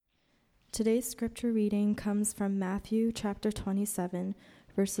Today's scripture reading comes from Matthew chapter 27,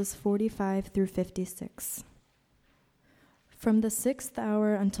 verses 45 through 56. From the 6th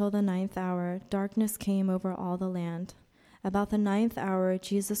hour until the 9th hour, darkness came over all the land. About the 9th hour,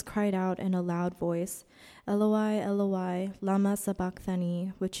 Jesus cried out in a loud voice, Eloi, Eloi, lama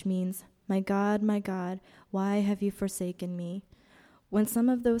sabachthani, which means, my God, why have you forsaken me? When some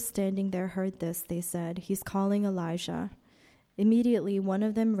of those standing there heard this, they said, He's calling Elijah. Immediately one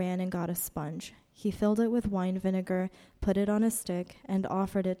of them ran and got a sponge. He filled it with wine vinegar, put it on a stick, and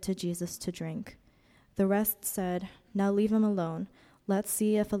offered it to Jesus to drink. The rest said, Now leave him alone. Let's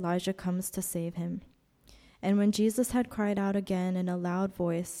see if Elijah comes to save him. And when Jesus had cried out again in a loud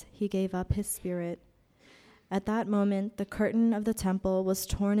voice, he gave up his spirit. At that moment, the curtain of the temple was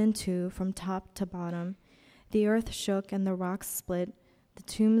torn in two from top to bottom. The earth shook and the rocks split. The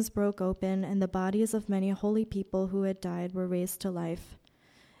tombs broke open, and the bodies of many holy people who had died were raised to life.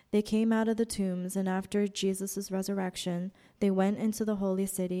 They came out of the tombs, and after Jesus' resurrection, they went into the holy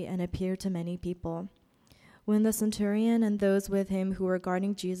city and appeared to many people. When the centurion and those with him who were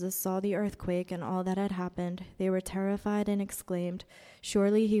guarding Jesus saw the earthquake and all that had happened, they were terrified and exclaimed,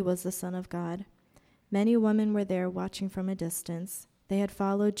 Surely he was the Son of God. Many women were there watching from a distance. They had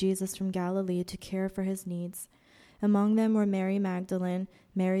followed Jesus from Galilee to care for his needs. Among them were Mary Magdalene,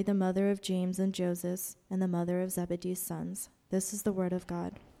 Mary the mother of James and Joseph, and the mother of Zebedee's sons. This is the word of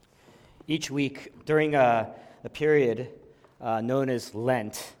God. Each week during a period known as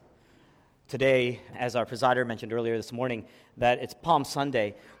Lent, today, as our presider mentioned earlier this morning, that it's Palm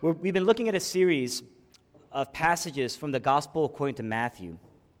Sunday, we've been looking at a series of passages from the Gospel according to Matthew,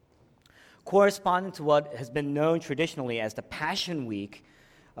 corresponding to what has been known traditionally as the Passion Week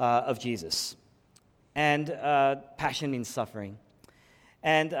of Jesus. And passion means suffering.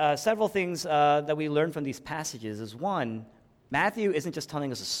 And several things that we learn from these passages is, one, Matthew isn't just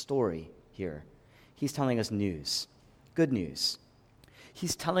telling us a story here. He's telling us news, good news.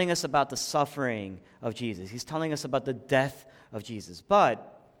 He's telling us about the suffering of Jesus. He's telling us about the death of Jesus.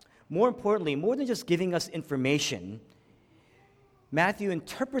 But more importantly, more than just giving us information, Matthew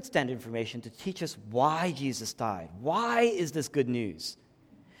interprets that information to teach us why Jesus died. Why is this good news?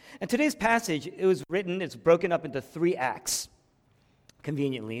 And today's passage, it's broken up into 3 acts,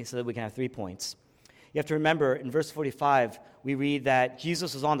 conveniently, so that we can have 3 points. You have to remember, in verse 45, we read that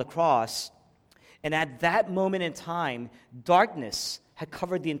Jesus was on the cross, and at that moment in time, darkness had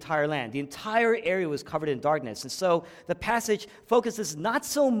covered the entire land. The entire area was covered in darkness. And so the passage focuses not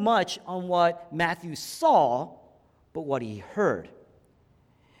so much on what Matthew saw, but what he heard.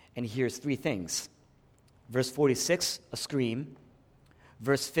 And he hears 3 things. Verse 46, a scream.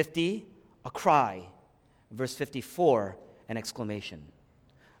 Verse 50, a cry. Verse 54, an exclamation.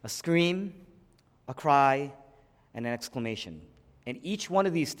 A scream, a cry, and an exclamation. And each one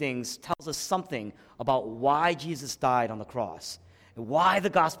of these things tells us something about why Jesus died on the cross, and why the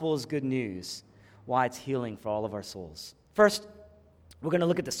gospel is good news, why it's healing for all of our souls. First, we're going to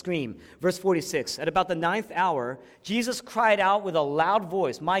look at the scream. Verse 46, at about the 9th hour, Jesus cried out with a loud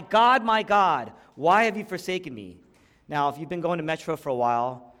voice, my God, why have you forsaken me? Now, if you've been going to Metro for a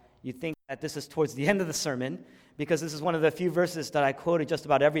while, you think that this is towards the end of the sermon, because this is one of the few verses that I quoted just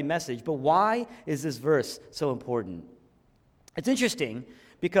about every message. But why is this verse so important? It's interesting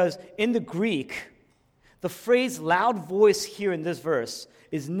because in the Greek, the phrase loud voice here in this verse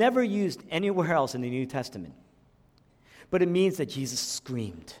is never used anywhere else in the New Testament. But it means that Jesus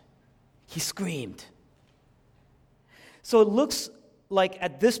screamed. He screamed. So it looks like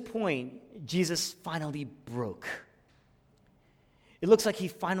at this point, Jesus finally broke. It looks like he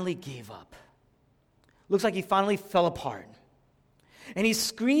finally gave up. Looks like he finally fell apart. And he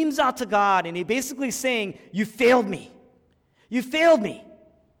screams out to God, and he basically saying, you failed me. You failed me.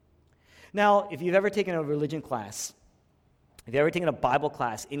 Now, if you've ever taken a religion class, if you've ever taken a Bible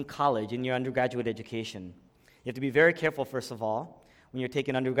class in college, in your undergraduate education, you have to be very careful, first of all, when you're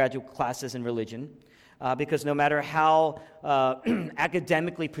taking undergraduate classes in religion, because no matter how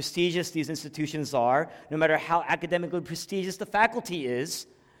academically prestigious these institutions are, no matter how academically prestigious the faculty is,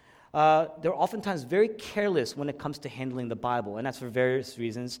 they're oftentimes very careless when it comes to handling the Bible, and that's for various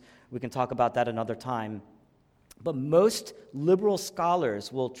reasons. We can talk about that another time. But most liberal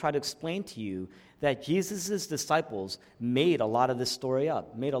scholars will try to explain to you that Jesus' disciples made a lot of this story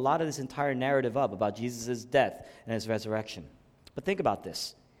up, made a lot of this entire narrative up about Jesus' death and his resurrection. But think about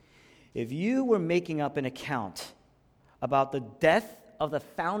this. If you were making up an account about the death of the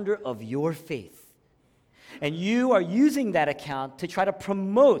founder of your faith, and you are using that account to try to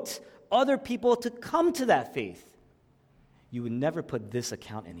promote other people to come to that faith, you would never put this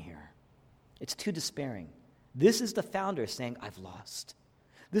account in here. It's too despairing. This is the founder saying, I've lost.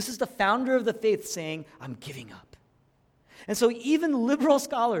 This is the founder of the faith saying, I'm giving up. And so even liberal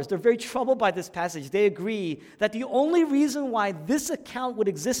scholars, they're very troubled by this passage. They agree that the only reason why this account would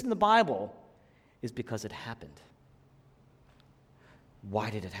exist in the Bible is because it happened. Why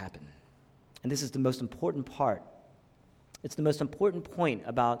did it happen? And this is the most important part. It's the most important point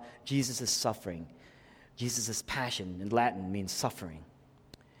about Jesus' suffering. Jesus' passion in Latin means suffering.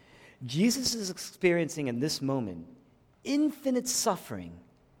 Jesus is experiencing in this moment infinite suffering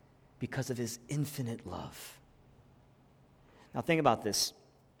because of his infinite love. Now think about this.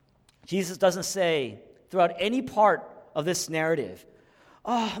 Jesus doesn't say throughout any part of this narrative,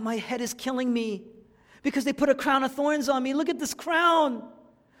 oh, my head is killing me because they put a crown of thorns on me. Look at this crown.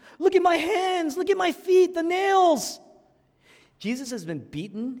 Look at my hands. Look at my feet, the nails. Jesus has been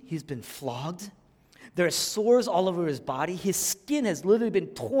beaten. He's been flogged. There are sores all over his body. His skin has literally been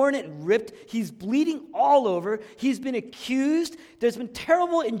torn and ripped. He's bleeding all over. He's been accused. There's been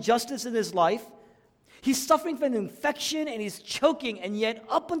terrible injustice in his life. He's suffering from an infection and he's choking, and yet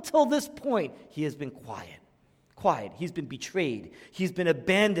up until this point, he has been quiet. He's been betrayed. He's been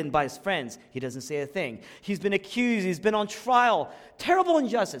abandoned by his friends. He doesn't say a thing. He's been accused. He's been on trial. Terrible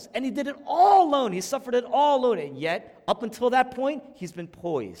injustice. And he did it all alone. He suffered it all alone. And yet, up until that point, he's been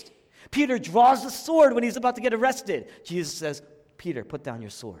poised. Peter draws the sword when he's about to get arrested. Jesus says, Peter, put down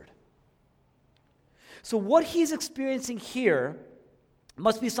your sword. So what he's experiencing here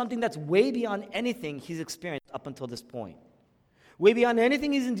must be something that's way beyond anything he's experienced up until this point. Way beyond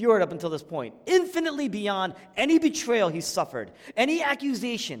anything he's endured up until this point. Infinitely beyond any betrayal he's suffered, any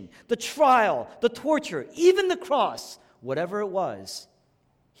accusation, the trial, the torture, even the cross, whatever it was,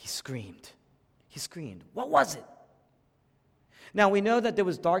 he screamed. He screamed. What was it? Now, we know that there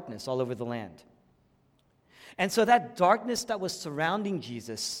was darkness all over the land. And so that darkness that was surrounding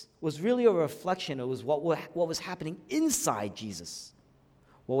Jesus was really a reflection of what was happening inside Jesus.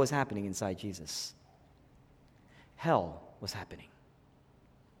 What was happening inside Jesus? Hell was happening.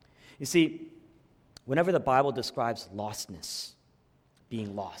 You see, whenever the Bible describes lostness,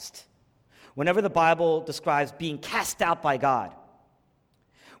 being lost, whenever the Bible describes being cast out by God,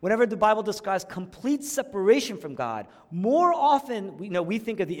 whenever the Bible describes complete separation from God, more often we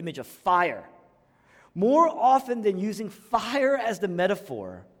think of the image of fire. More often than using fire as the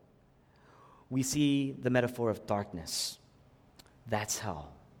metaphor, we see the metaphor of darkness. That's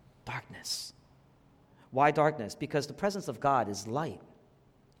hell. Darkness. Why darkness? Because the presence of God is light.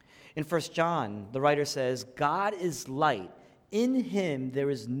 In 1 John, the writer says, God is light. In him there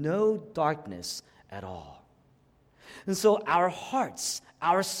is no darkness at all. And so our hearts,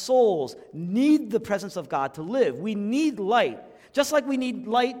 our souls need the presence of God to live. We need light. Just like we need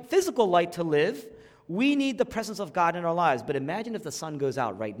light, physical light to live, we need the presence of God in our lives. But imagine if the sun goes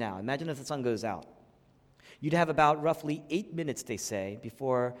out right now. Imagine if the sun goes out. You'd have about roughly 8 minutes, they say,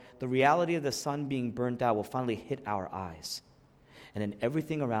 before the reality of the sun being burnt out will finally hit our eyes. And then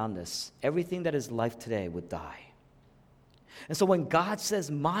everything around us, everything that is life today would die. And so when God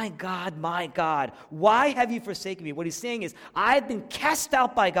says, my God, why have you forsaken me? What he's saying is, I've been cast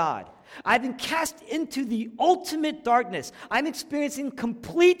out by God. I've been cast into the ultimate darkness. I'm experiencing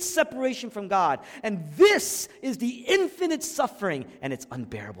complete separation from God. And this is the infinite suffering, and it's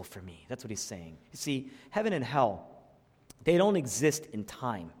unbearable for me. That's what he's saying. You see, heaven and hell, they don't exist in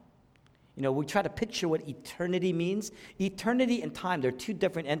time. We try to picture what eternity means. Eternity and time, they're two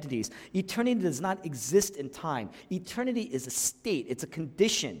different entities. Eternity does not exist in time. Eternity is a state. It's a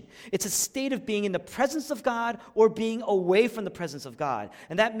condition. It's a state of being in the presence of God or being away from the presence of God.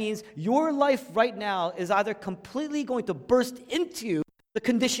 And that means your life right now is either completely going to burst into the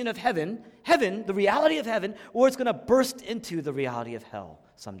condition of heaven, the reality of heaven, or it's going to burst into the reality of hell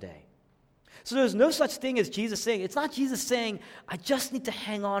someday. So there's no such thing as Jesus saying, it's not Jesus saying, I just need to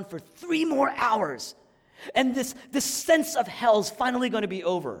hang on for 3 more hours, and this sense of hell is finally going to be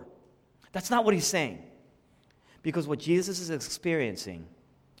over. That's not what he's saying. Because what Jesus is experiencing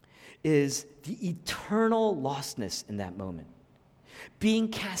is the eternal lostness in that moment, being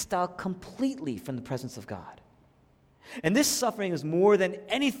cast out completely from the presence of God. And this suffering is more than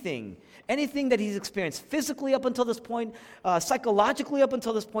anything that he's experienced physically up until this point, psychologically up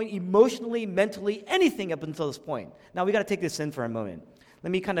until this point, emotionally, mentally, anything up until this point. Now, we got to take this in for a moment.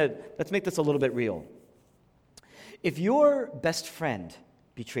 Let's make this a little bit real. If your best friend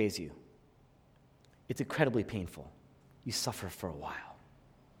betrays you, it's incredibly painful. You suffer for a while.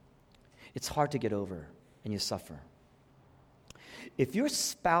 It's hard to get over, and you suffer. If your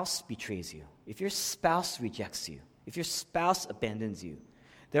spouse betrays you, if your spouse rejects you, if your spouse abandons you,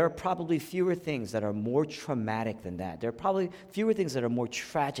 there are probably fewer things that are more traumatic than that. There are probably fewer things that are more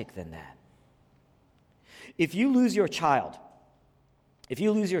tragic than that. If you lose your child, If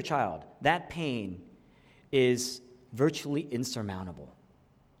you lose your child, that pain is virtually insurmountable.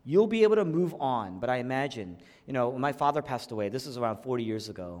 You'll be able to move on, but I imagine, when my father passed away, this was around 40 years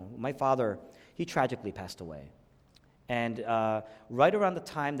ago, my father, he tragically passed away. And right around the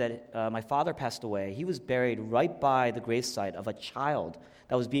time that my father passed away, he was buried right by the gravesite of a child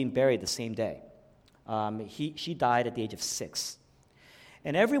that was being buried the same day. She died at the age of 6.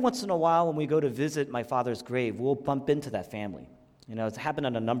 And every once in a while when we go to visit my father's grave, we'll bump into that family. It's happened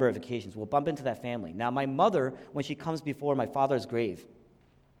on a number of occasions. We'll bump into that family. Now, my mother, when she comes before my father's grave,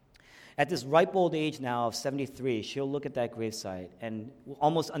 at this ripe old age now of 73, she'll look at that gravesite and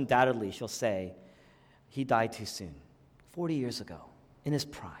almost undoubtedly she'll say, he died too soon, 40 years ago, in his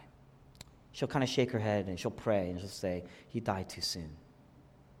prime. She'll kind of shake her head and she'll pray and she'll say, he died too soon.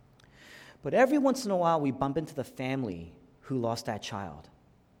 But every once in a while we bump into the family who lost that child.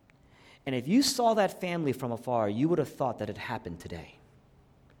 And if you saw that family from afar, you would have thought that it happened today.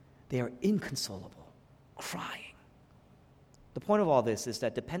 They are inconsolable, crying. The point of all this is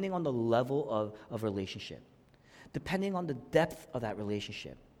that depending on the level of relationship, depending on the depth of that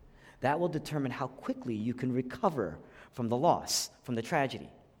relationship, that will determine how quickly you can recover from the loss, from the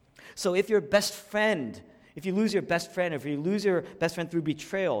tragedy. So if you lose your best friend, if you lose your best friend through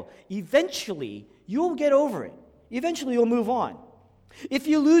betrayal, eventually you'll get over it. Eventually you'll move on. If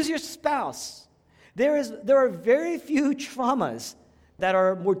you lose your spouse, there are very few traumas that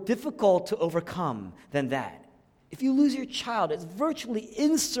are more difficult to overcome than that. If you lose your child, it's virtually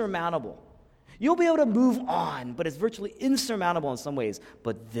insurmountable. You'll be able to move on, but it's virtually insurmountable in some ways.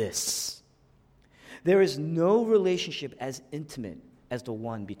 But there is no relationship as intimate as the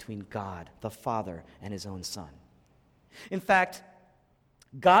one between God, the Father, and his own Son. In fact,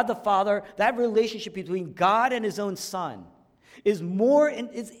 God the Father, that relationship between God and his own Son, is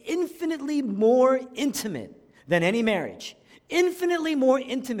infinitely more intimate than any marriage, infinitely more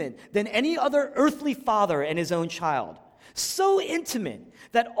intimate than any other earthly father and his own child. So intimate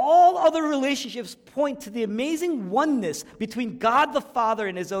that all other relationships point to the amazing oneness between God the Father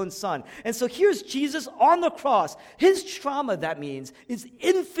and his own Son. And so here's Jesus on the cross. His trauma, that means, is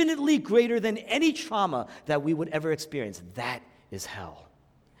infinitely greater than any trauma that we would ever experience. That is hell.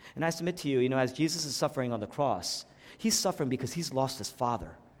 And I submit to you, as Jesus is suffering on the cross, he's suffering because he's lost his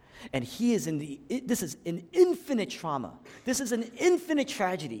father. And this is an infinite trauma. This is an infinite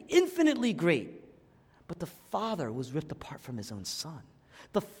tragedy, infinitely great. But the father was ripped apart from his own son.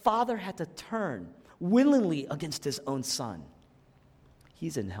 The father had to turn willingly against his own son.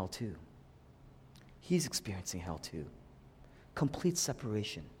 He's in hell too. He's experiencing hell too. Complete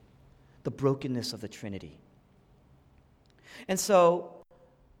separation, the brokenness of the Trinity. And so,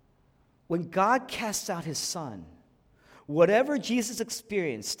 when God casts out his son, whatever Jesus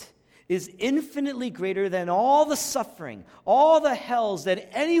experienced is infinitely greater than all the suffering, all the hells that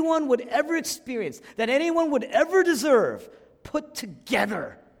anyone would ever experience, that anyone would ever deserve, put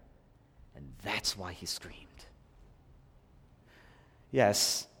together. And that's why he screamed.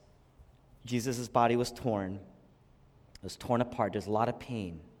 Yes, Jesus' body was torn. It was torn apart. There's a lot of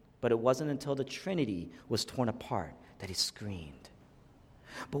pain. But it wasn't until the Trinity was torn apart that he screamed.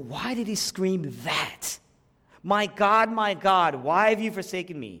 But why did he scream that? My God, why have you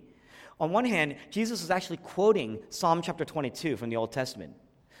forsaken me? On one hand, Jesus was actually quoting Psalm chapter 22 from the Old Testament.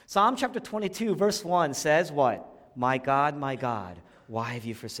 Psalm chapter 22, verse 1 says what? My God, why have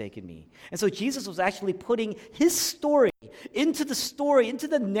you forsaken me? And so Jesus was actually putting his story, into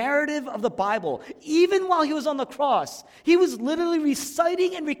the narrative of the Bible. Even while he was on the cross, he was literally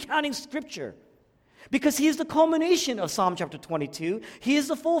reciting and recounting Scripture. Because he is the culmination of Psalm chapter 22. He is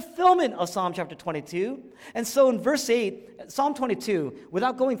the fulfillment of Psalm chapter 22. And so in verse 8, Psalm 22,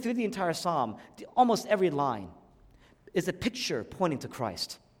 without going through the entire psalm, almost every line is a picture pointing to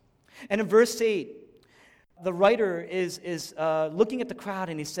Christ. And in verse 8, the writer is looking at the crowd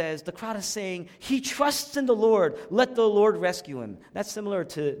and he says, the crowd is saying, he trusts in the Lord, let the Lord rescue him. That's similar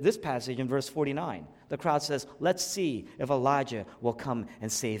to this passage in verse 49. The crowd says, let's see if Elijah will come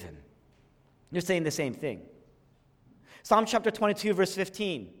and save him. They're saying the same thing. Psalm chapter 22, verse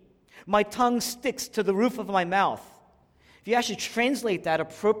 15. My tongue sticks to the roof of my mouth. If you actually translate that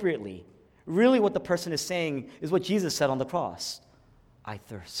appropriately, really what the person is saying is what Jesus said on the cross. I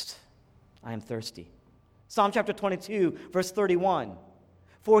thirst. I am thirsty. Psalm chapter 22, verse 31.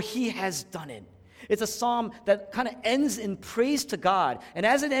 For he has done it. It's a psalm that kind of ends in praise to God. And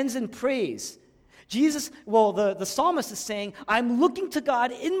as it ends in praise, the psalmist is saying, I'm looking to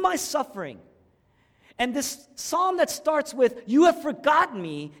God in my suffering. And this psalm that starts with, you have forgotten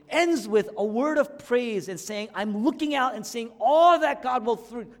me, ends with a word of praise and saying, I'm looking out and seeing all that God will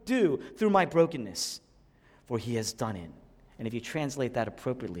do through my brokenness. For he has done it. And if you translate that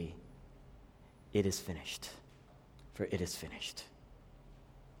appropriately, it is finished. For it is finished.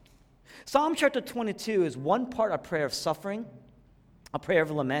 Psalm chapter 22 is one part a prayer of suffering, a prayer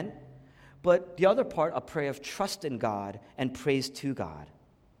of lament, but the other part a prayer of trust in God and praise to God.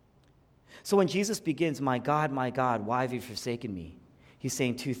 So when Jesus begins, my God, why have you forsaken me? He's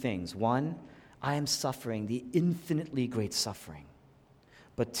saying two things. One, I am suffering the infinitely great suffering.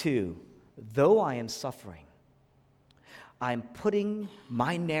 But two, though I am suffering, I'm putting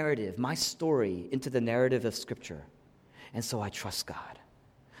my narrative, my story, into the narrative of Scripture. And so I trust God.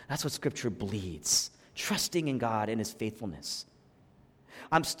 That's what Scripture bleeds, trusting in God and His faithfulness.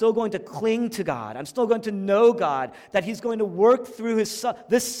 I'm still going to cling to God. I'm still going to know God, that He's going to work through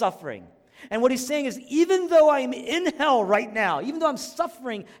this suffering. And what He's saying is, even though I'm in hell right now, even though I'm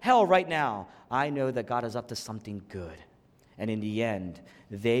suffering hell right now, I know that God is up to something good. And in the end,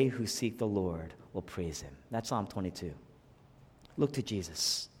 they who seek the Lord will praise Him. That's Psalm 22. Look to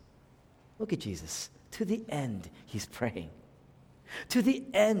Jesus. Look at Jesus. To the end, He's praying. To the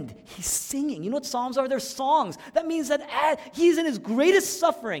end, He's singing. You know what Psalms are? They're songs. That means that He's in His greatest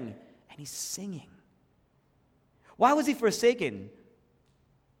suffering, and He's singing. Why was He forsaken?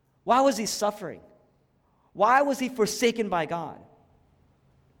 Why was He suffering? Why was He forsaken by God?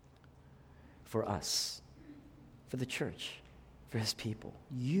 For us, for the church, for His people.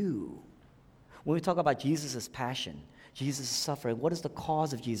 You. When we talk about Jesus' passion, Jesus' suffering, what is the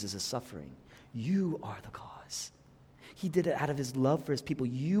cause of Jesus' suffering? You are the cause. He did it out of His love for His people.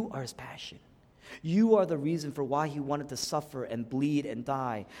 You are His passion. You are the reason for why He wanted to suffer and bleed and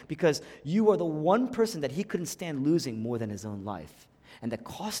die, because you are the one person that He couldn't stand losing more than His own life. And the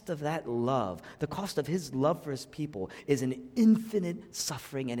cost of that love, the cost of His love for His people, is an infinite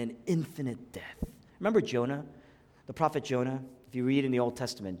suffering and an infinite death. Remember Jonah, the prophet Jonah? If you read in the Old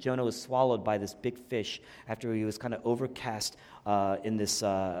Testament, Jonah was swallowed by this big fish after he was kind of overcast out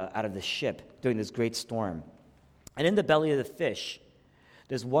of the ship during this great storm. And in the belly of the fish,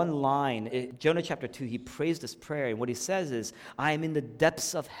 there's one line. In Jonah chapter 2, he prays this prayer, and what he says is, I am in the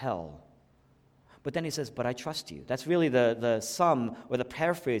depths of hell. But then he says, but I trust you. That's really the sum or the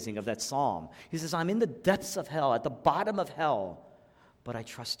paraphrasing of that psalm. He says, I'm in the depths of hell, at the bottom of hell, but I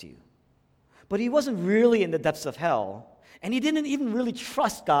trust you. But he wasn't really in the depths of hell, and he didn't even really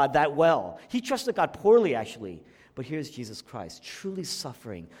trust God that well. He trusted God poorly, actually. But here's Jesus Christ, truly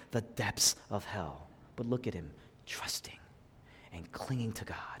suffering the depths of hell. But look at Him, trusting and clinging to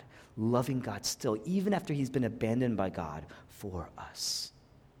God, loving God still, even after He's been abandoned by God for us.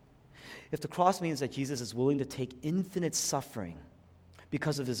 If the cross means that Jesus is willing to take infinite suffering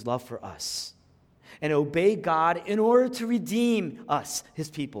because of His love for us and obey God in order to redeem us,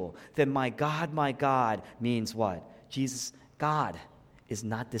 His people, then my God means what? God is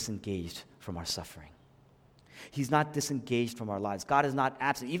not disengaged from our suffering. He's not disengaged from our lives. God is not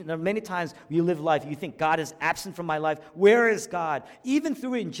absent. Even there are many times you live life, you think God is absent from my life. Where is God? Even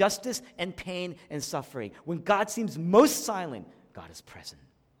through injustice and pain and suffering, when God seems most silent, God is present.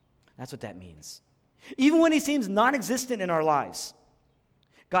 That's what that means. Even when He seems non-existent in our lives,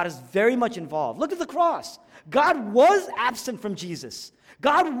 God is very much involved. Look at the cross. God was absent from Jesus.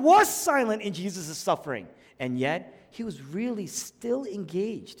 God was silent in Jesus' suffering. And yet, He was really still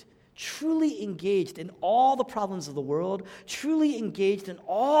engaged, truly engaged in all the problems of the world, truly engaged in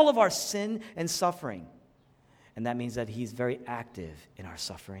all of our sin and suffering. And that means that He's very active in our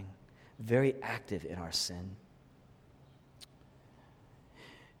suffering, very active in our sin.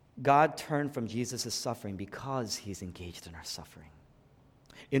 God turned from Jesus' suffering because He's engaged in our suffering,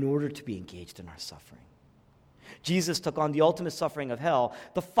 in order to be engaged in our suffering. Jesus took on the ultimate suffering of hell.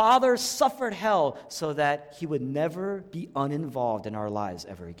 The Father suffered hell so that He would never be uninvolved in our lives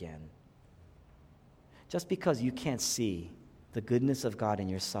ever again. Just because you can't see the goodness of God in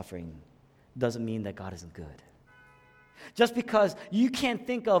your suffering doesn't mean that God isn't good. Just because you can't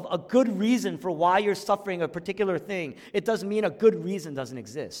think of a good reason for why you're suffering a particular thing, it doesn't mean a good reason doesn't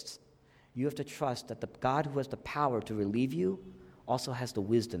exist. You have to trust that the God who has the power to relieve you also has the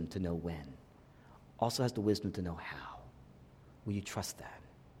wisdom to know when, also has the wisdom to know how. Will you trust that?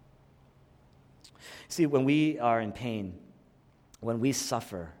 See, when we are in pain, when we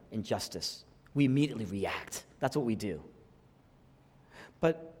suffer injustice, we immediately react. That's what we do.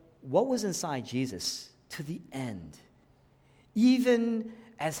 But what was inside Jesus to the end, even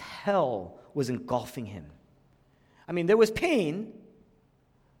as hell was engulfing Him? I mean, there was pain,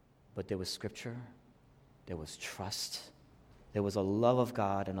 but there was Scripture, there was trust, there was a love of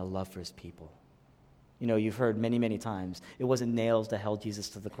God and a love for His people. You know, you've heard many, many times, it wasn't nails that held Jesus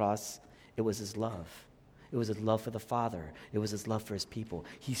to the cross, it was His love. It was his love for the Father. It was his love for his people.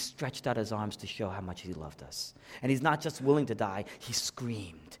 He stretched out his arms to show how much he loved us. And he's not just willing to die, he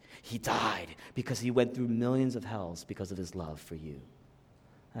screamed. He died because he went through millions of hells because of his love for you.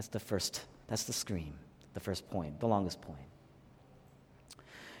 That's the scream, the first point, the longest point.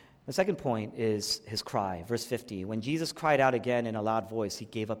 The second point is his cry, verse 50. When Jesus cried out again in a loud voice, he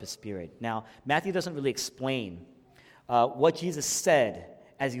gave up his spirit. Now, Matthew doesn't really explain what Jesus said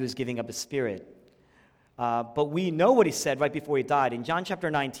as he was giving up his spirit. But we know what he said right before he died. In John chapter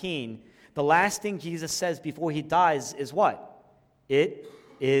 19, the last thing Jesus says before he dies is what? It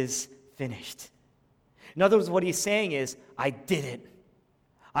is finished. In other words, what he's saying is, I did it.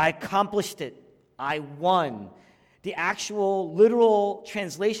 I accomplished it. I won. The actual literal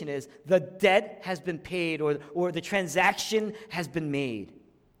translation is, the debt has been paid, or the transaction has been made.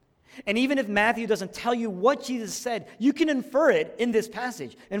 And even if Matthew doesn't tell you what Jesus said, you can infer it in this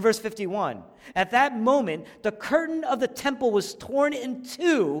passage, in verse 51. At that moment, the curtain of the temple was torn in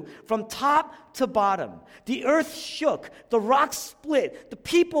two from top to bottom. The earth shook, the rocks split, the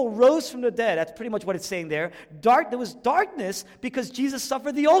people rose from the dead. That's pretty much what it's saying there. There was darkness because Jesus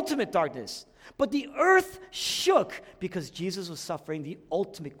suffered the ultimate darkness. But the earth shook because Jesus was suffering the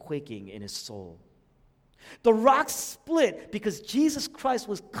ultimate quaking in his soul. The rocks split because Jesus Christ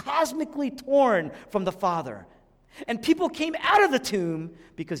was cosmically torn from the Father. And people came out of the tomb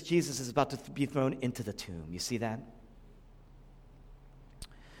because Jesus is about to be thrown into the tomb. You see that?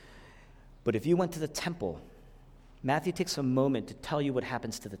 But if you went to the temple, Matthew takes a moment to tell you what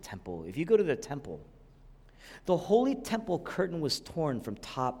happens to the temple. If you go to the temple, the holy temple curtain was torn from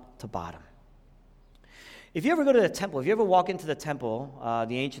top to bottom. If you ever go to the temple, if you ever walk into the temple,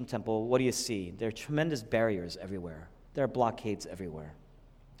 the ancient temple, what do you see? There are tremendous barriers everywhere. There are blockades everywhere.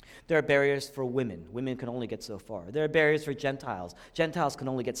 There are barriers for women. Women can only get so far. There are barriers for Gentiles. Gentiles can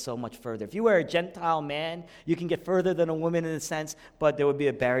only get so much further. If you were a Gentile man, you can get further than a woman in a sense, but there would be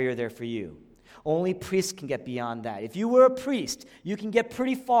a barrier there for you. Only priests can get beyond that. If you were a priest, you can get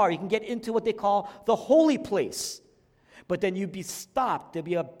pretty far. You can get into what they call the holy place. But then you'd be stopped. There'd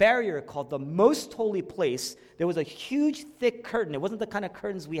be a barrier called the most holy place. There was a huge, thick curtain. It wasn't the kind of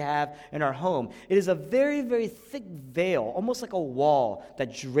curtains we have in our home. It is a very, very thick veil, almost like a wall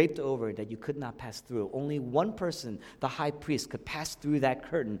that draped over it that you could not pass through. Only one person, the high priest, could pass through that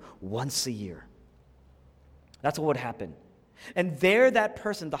curtain once a year. That's what would happen. And there that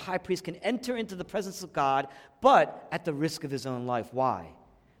person, the high priest, can enter into the presence of God, but at the risk of his own life. Why?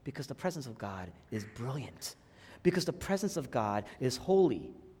 Because the presence of God is brilliant. Because the presence of God is holy.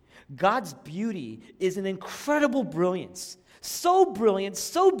 God's beauty is an incredible brilliance. So brilliant,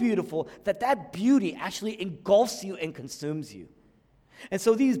 so beautiful, that beauty actually engulfs you and consumes you. And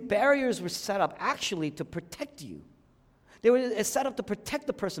so these barriers were set up actually to protect you. They were set up to protect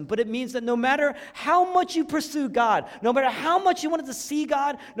the person, but it means that no matter how much you pursue God, no matter how much you wanted to see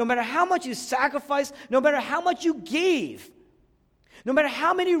God, no matter how much you sacrificed, no matter how much you gave, no matter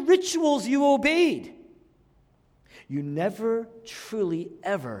how many rituals you obeyed, you never truly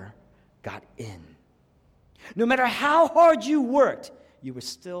ever got in. No matter how hard you worked, you were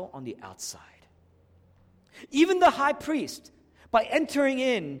still on the outside. Even the high priest, by entering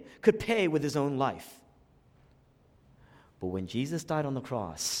in, could pay with his own life. But when Jesus died on the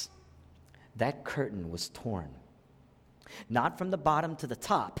cross, that curtain was torn. Not from the bottom to the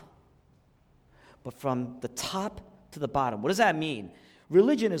top, but from the top to the bottom. What does that mean?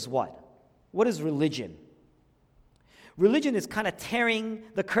 Religion is what? What is religion? Religion is kind of tearing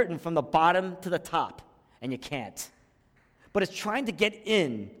the curtain from the bottom to the top, and you can't. But it's trying to get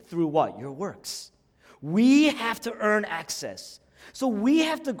in through what? Your works. We have to earn access. So we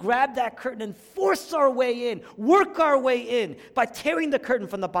have to grab that curtain and force our way in, work our way in by tearing the curtain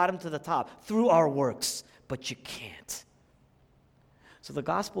from the bottom to the top through our works. But you can't. So the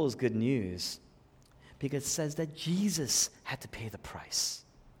gospel is good news because it says that Jesus had to pay the price.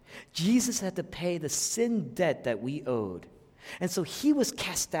 Jesus had to pay the sin debt that we owed. And so he was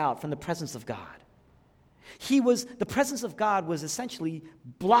cast out from the presence of God. The presence of God was essentially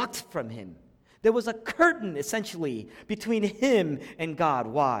blocked from him. There was a curtain, essentially, between him and God.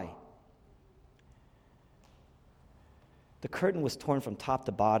 Why? The curtain was torn from top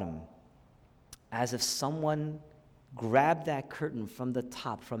to bottom, as if someone grabbed that curtain from the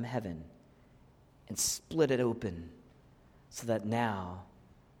top, from heaven, and split it open, so that now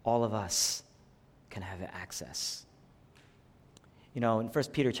all of us can have access. You know, in 1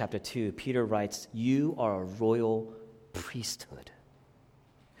 Peter chapter 2, Peter writes, "You are a royal priesthood."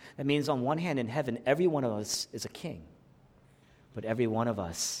 That means on one hand in heaven, every one of us is a king, but every one of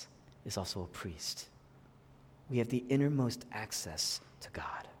us is also a priest. We have the innermost access to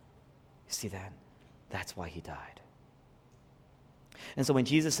God. You see that? That's why he died. And so when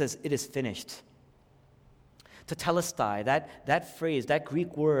Jesus says, it is finished, tetelestai, that phrase, that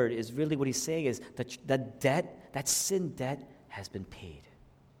Greek word is really what he's saying is that debt, that sin debt has been paid.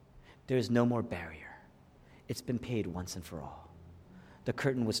 There is no more barrier. It's been paid once and for all. The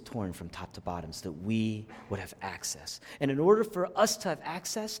curtain was torn from top to bottom so that we would have access. And in order for us to have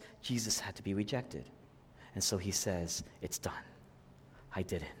access, Jesus had to be rejected. And so he says, it's done. I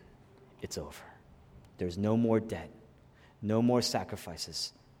did it. It's over. There's no more debt, no more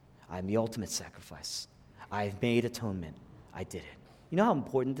sacrifices. I'm the ultimate sacrifice. I've made atonement. I did it. You know how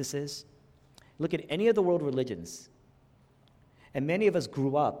important this is? Look at any of the world religions. And many of us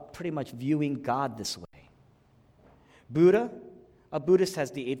grew up pretty much viewing God this way. Buddha, a Buddhist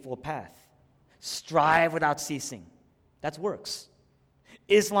has the Eightfold Path. Strive without ceasing. That's works.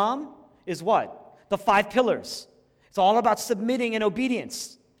 Islam is what? The 5 pillars. It's all about submitting and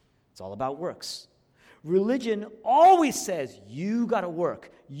obedience. It's all about works. Religion always says, you got to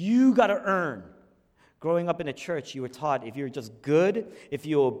work. You got to earn. Growing up in a church, you were taught if you're just good, if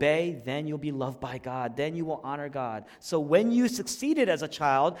you obey, then you'll be loved by God. Then you will honor God. So when you succeeded as a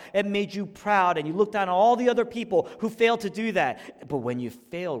child, it made you proud, and you looked down on all the other people who failed to do that. But when you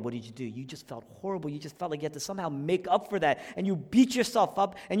failed, what did you do? You just felt horrible. You just felt like you had to somehow make up for that. And you beat yourself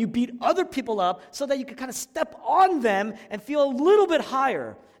up, and you beat other people up so that you could kind of step on them and feel a little bit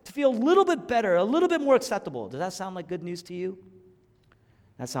higher, to feel a little bit better, a little bit more acceptable. Does that sound like good news to you?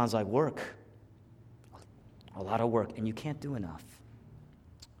 That sounds like work. A lot of work, and you can't do enough.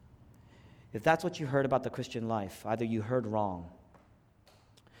 If that's what you heard about the Christian life, either you heard wrong,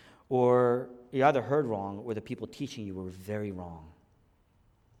 or you either heard wrong, or the people teaching you were very wrong.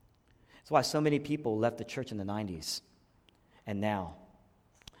 That's why so many people left the church in the 90s and now.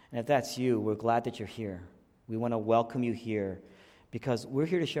 And if that's you, we're glad that you're here. We want to welcome you here because we're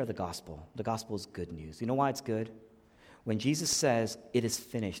here to share the gospel. The gospel is good news. You know why it's good? When Jesus says, it is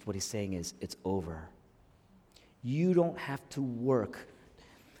finished, what he's saying is, it's over. You don't have to work.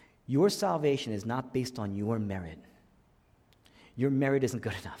 Your salvation is not based on your merit. Your merit isn't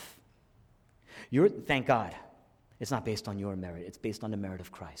good enough. Thank God, it's not based on your merit. It's based on the merit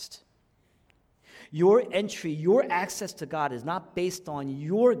of Christ. Your entry, your access to God is not based on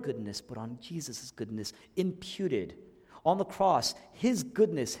your goodness, but on Jesus' goodness imputed. On the cross, his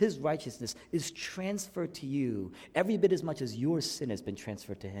goodness, his righteousness is transferred to you every bit as much as your sin has been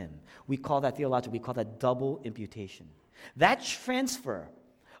transferred to him. We call that theologically, we call that double imputation. That transfer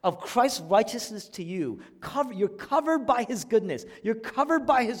of Christ's righteousness to you, you're covered by his goodness. You're covered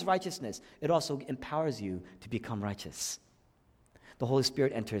by his righteousness. It also empowers you to become righteous. The Holy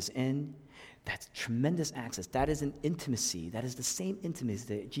Spirit enters in. That's tremendous access. That is an intimacy. That is the same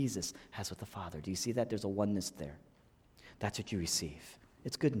intimacy that Jesus has with the Father. Do you see that? There's a oneness there. That's what you receive.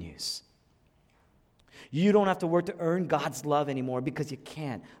 It's good news. You don't have to work to earn God's love anymore because you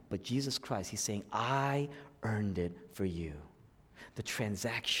can't. But Jesus Christ, he's saying, I earned it for you. The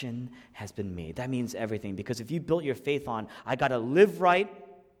transaction has been made. That means everything, because if you built your faith on, I got to live right,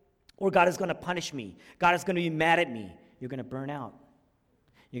 or God is going to punish me, God is going to be mad at me, you're going to burn out.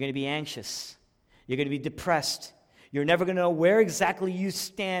 You're going to be anxious. You're going to be depressed. You're never going to know where exactly you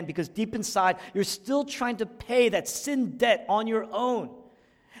stand because deep inside, you're still trying to pay that sin debt on your own.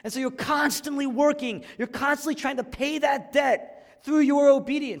 And so you're constantly working. You're constantly trying to pay that debt through your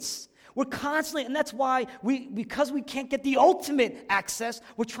obedience. We're constantly, and that's why because we can't get the ultimate access,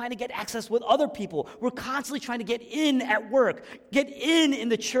 we're trying to get access with other people. We're constantly trying to get in at work, get in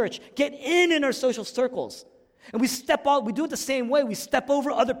the church, get in our social circles. And we do it the same way. We step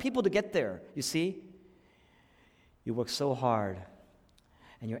over other people to get there, you see? You work so hard,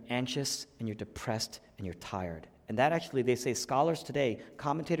 and you're anxious, and you're depressed, and you're tired. And that actually, they say, scholars today,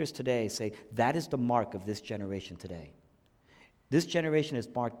 commentators today say, that is the mark of this generation today. This generation is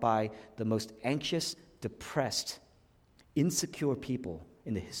marked by the most anxious, depressed, insecure people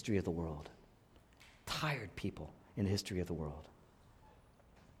in the history of the world. Tired people in the history of the world.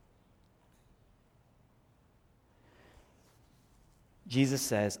 Jesus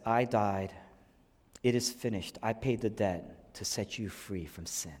says, I died. It is finished. I paid the debt to set you free from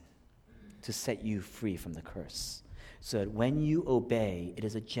sin, to set you free from the curse. So that when you obey, it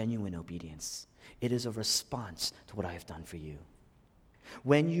is a genuine obedience. It is a response to what I have done for you.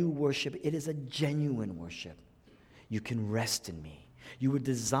 When you worship, it is a genuine worship. You can rest in me. You were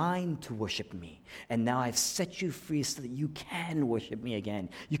designed to worship me, and now I've set you free so that you can worship me again.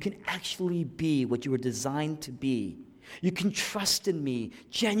 You can actually be what you were designed to be. You can trust in me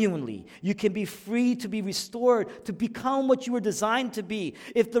genuinely. You can be free to be restored, to become what you were designed to be.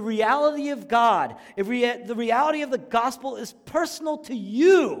 If the reality of God, the reality of the gospel is personal to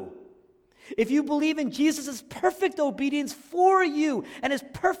you, if you believe in Jesus' perfect obedience for you and his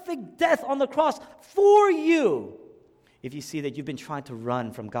perfect death on the cross for you, if you see that you've been trying to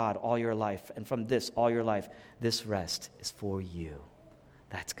run from God all your life and from this all your life, this rest is for you.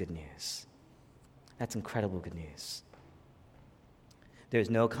 That's good news. That's incredible good news. There's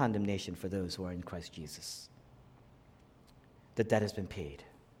no condemnation for those who are in Christ Jesus. The debt has been paid.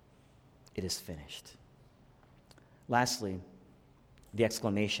 It is finished. Lastly, the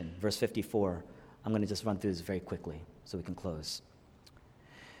exclamation, verse 54. I'm going to just run through this very quickly so we can close.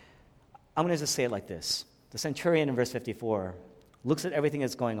 I'm going to just say it like this. The centurion in verse 54 looks at everything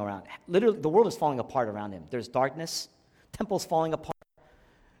that's going around. Literally, the world is falling apart around him. There's darkness. Temple's falling apart.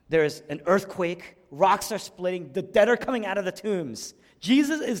 There's an earthquake. Rocks are splitting. The dead are coming out of the tombs.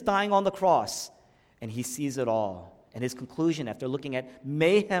 Jesus is dying on the cross, and he sees it all. And his conclusion, after looking at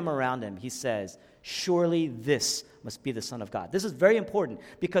mayhem around him, he says, surely this must be the Son of God. This is very important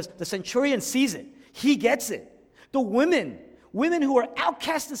because the centurion sees it. He gets it. The women who are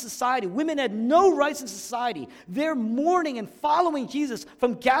outcast in society, women had no rights in society, they're mourning and following Jesus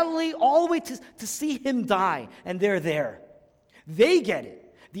from Galilee all the way to see him die, and they're there. They get it.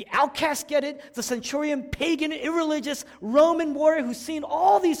 The outcasts get it. The centurion, pagan, irreligious, Roman warrior who's seen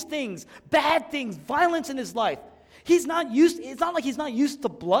all these things, bad things, violence in his life. It's not like he's not used to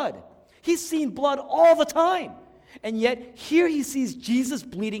blood. He's seen blood all the time. And yet, here he sees Jesus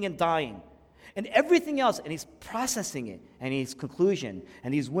bleeding and dying. And everything else, and he's processing it. And his conclusion,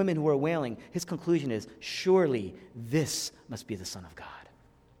 and these women who are wailing, his conclusion is, surely this must be the Son of God.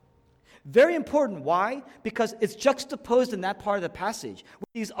 Very important. Why? Because it's juxtaposed in that part of the passage with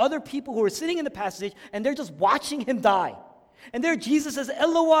these other people who are sitting in the passage, and they're just watching him die. And there Jesus says,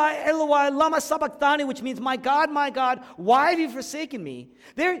 Eloi, Eloi, lama sabachthani, which means, my God, why have you forsaken me?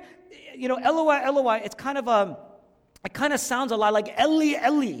 There, Eloi, Eloi, it kind of sounds a lot like Eli,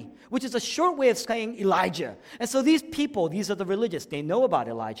 Eli, which is a short way of saying Elijah. And so these people, these are the religious, they know about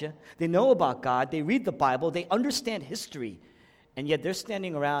Elijah, they know about God, they read the Bible, they understand history, and yet they're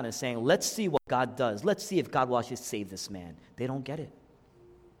standing around and saying, let's see what God does. Let's see if God will actually save this man. They don't get it.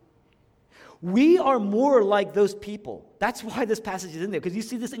 We are more like those people. That's why this passage is in there, because you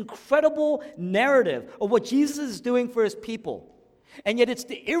see this incredible narrative of what Jesus is doing for his people. And yet it's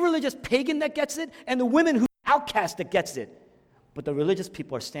the irreligious pagan that gets it and the women who are outcast that gets it. But the religious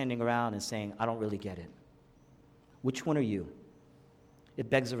people are standing around and saying, I don't really get it. Which one are you?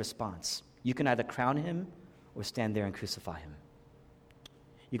 It begs a response. You can either crown him or stand there and crucify him.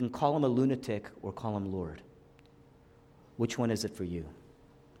 You can call him a lunatic or call him Lord. Which one is it for you?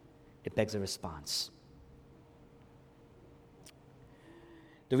 It begs a response.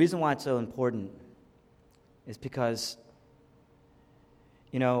 The reason why it's so important is because,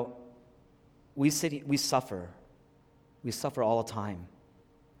 we suffer. We suffer all the time.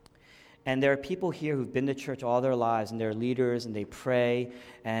 And there are people here who've been to church all their lives, and they're leaders, and they pray,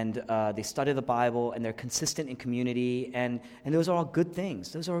 and they study the Bible, and they're consistent in community, and those are all good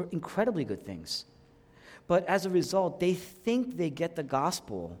things. Those are incredibly good things. But as a result, they think they get the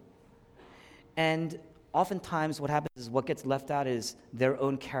gospel, and oftentimes what happens is what gets left out is their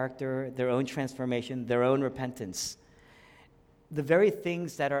own character, their own transformation, their own repentance. The very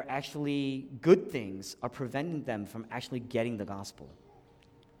things that are actually good things are preventing them from actually getting the gospel.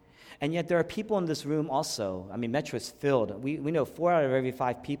 And yet there are people in this room also. Metro is filled. We know 4 out of every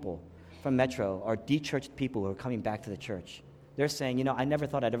 5 people from Metro are de-churched people who are coming back to the church. They're saying, I never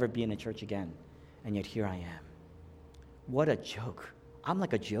thought I'd ever be in a church again, and yet here I am. What a joke. I'm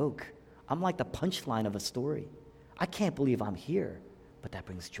like a joke. I'm like the punchline of a story. I can't believe I'm here, but that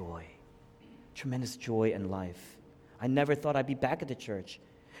brings joy, tremendous joy in life. I never thought I'd be back at the church.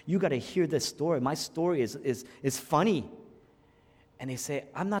 You got to hear this story. My story is funny. And they say,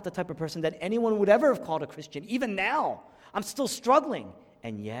 I'm not the type of person that anyone would ever have called a Christian. Even now, I'm still struggling.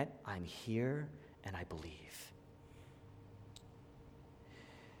 And yet, I'm here and I believe.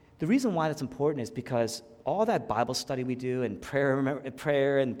 The reason why that's important is because all that Bible study we do and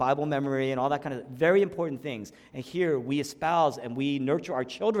prayer and Bible memory and all that kind of very important things. And here we espouse and we nurture our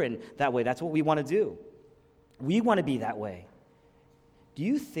children that way. That's what we want to do. We want to be that way. Do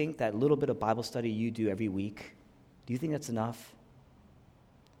you think that little bit of Bible study you do every week, do you think that's enough?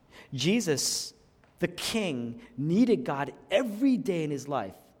 Jesus, the King, needed God every day in his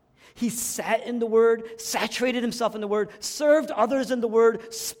life. He sat in the Word, saturated himself in the Word, served others in the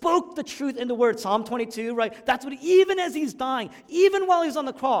Word, spoke the truth in the Word. Psalm 22, right? That's what, even as he's dying, even while he's on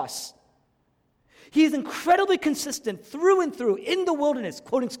the cross, he is incredibly consistent through and through in the wilderness,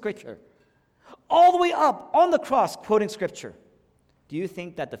 quoting Scripture. All the way up on the cross, quoting Scripture. Do you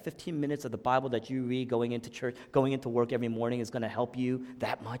think that the 15 minutes of the Bible that you read going into church, going into work every morning is going to help you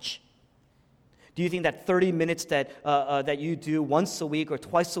that much? Do you think that 30 minutes that you do once a week or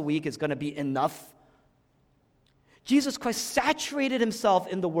twice a week is going to be enough? Jesus Christ saturated himself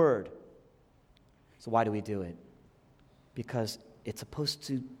in the Word. So why do we do it? Because it's supposed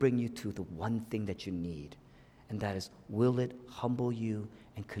to bring you to the one thing that you need, and that is, will it humble you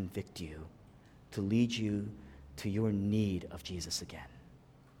and convict you to lead you to your need of Jesus again?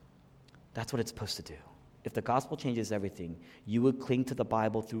 That's what it's supposed to do. If the gospel changes everything, you would cling to the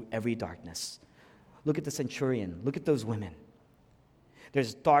Bible through every darkness. Look at the centurion. Look at those women.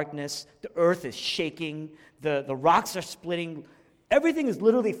 There's darkness. The earth is shaking. The rocks are splitting. Everything is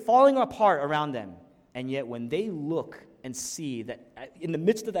literally falling apart around them. And yet when they look and see that in the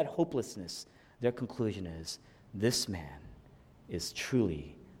midst of that hopelessness, their conclusion is, this man is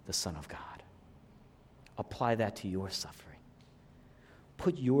truly the Son of God. Apply that to your suffering.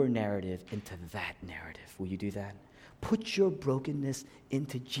 Put your narrative into that narrative. Will you do that? Put your brokenness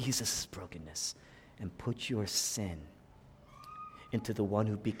into Jesus' brokenness. And put your sin into the one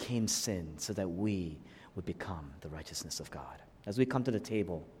who became sin so that we would become the righteousness of God. As we come to the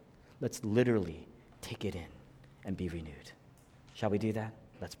table, let's literally take it in and be renewed. Shall we do that?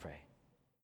 Let's pray.